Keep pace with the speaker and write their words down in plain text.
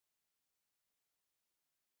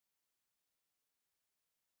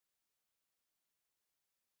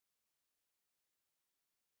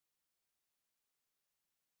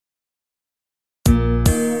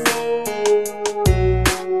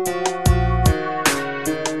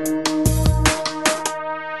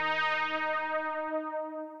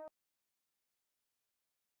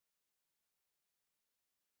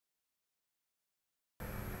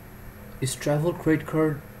Is travel credit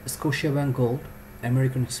card Scotiabank Gold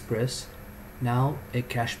American Express now a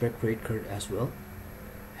cashback credit card as well?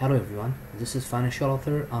 Hello everyone, this is financial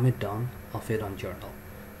author Amit Dan of Edan Journal.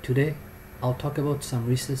 Today I'll talk about some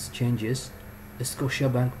recent changes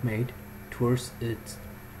Scotiabank made towards its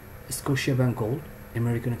Scotiabank Gold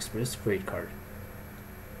American Express credit card.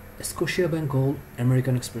 Scotiabank Gold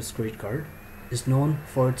American Express credit card is known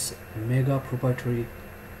for its mega proprietary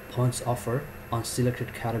points offer on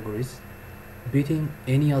selected categories, beating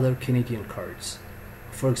any other Canadian cards.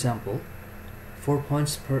 For example, 4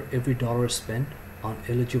 points per every dollar spent on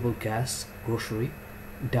eligible gas, grocery,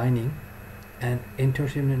 dining, and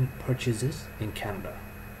entertainment purchases in Canada.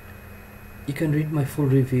 You can read my full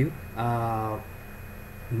review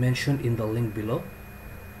mentioned in the link below.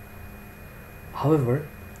 However,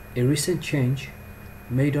 a recent change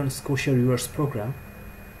made on Scotia Rewards program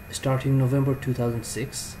starting November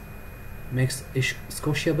 2006 makes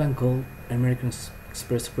Scotiabank Gold American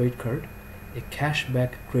Express credit card a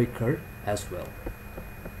cashback credit card as well.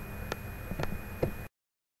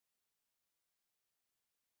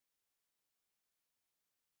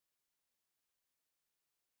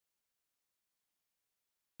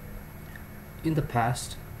 In the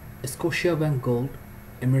past, Scotiabank Gold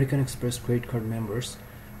American Express credit card members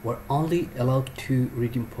were only allowed to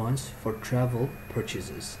redeem points for travel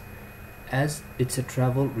purchases, as it's a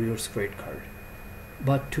travel rewards credit card.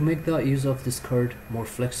 But to make the use of this card more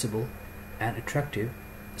flexible and attractive,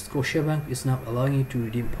 Scotiabank is now allowing you to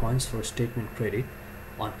redeem points for statement credit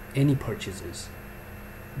on any purchases.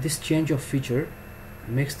 This change of feature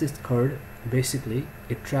makes this card basically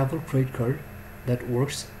a travel credit card that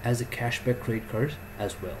works as a cashback credit card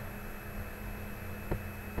as well.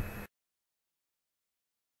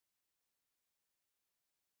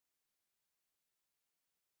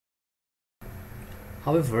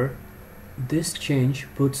 However, this change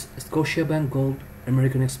puts Scotiabank Gold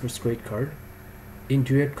American Express credit card in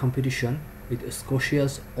direct competition with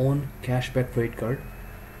Scotia's own cashback credit card,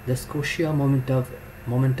 the Scotia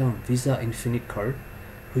Momentum Visa Infinite card,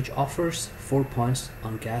 which offers 4 points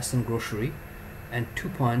on gas and grocery, and 2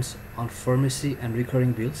 points on pharmacy and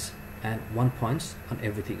recurring bills, and 1 point on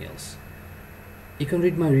everything else. You can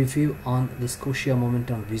read my review on the Scotia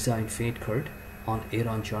Momentum Visa Infinite card on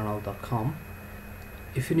edanjournal.com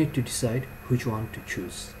if you need to decide which one to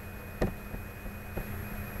choose.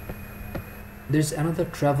 There's another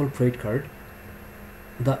travel credit card,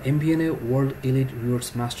 the MBNA World Elite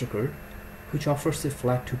Rewards MasterCard, which offers a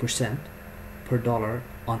flat 2% per dollar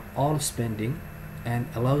on all spending and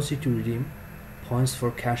allows you to redeem points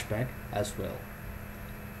for cashback as well.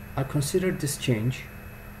 I considered this change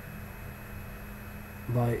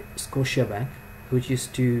by Scotiabank, which is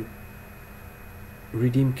to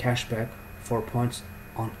redeem cashback for points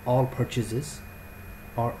on all purchases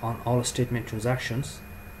or on all statement transactions,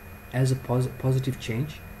 as a positive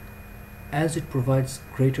change, as it provides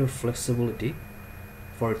greater flexibility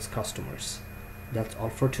for its customers. That's all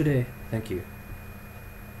for today. Thank you.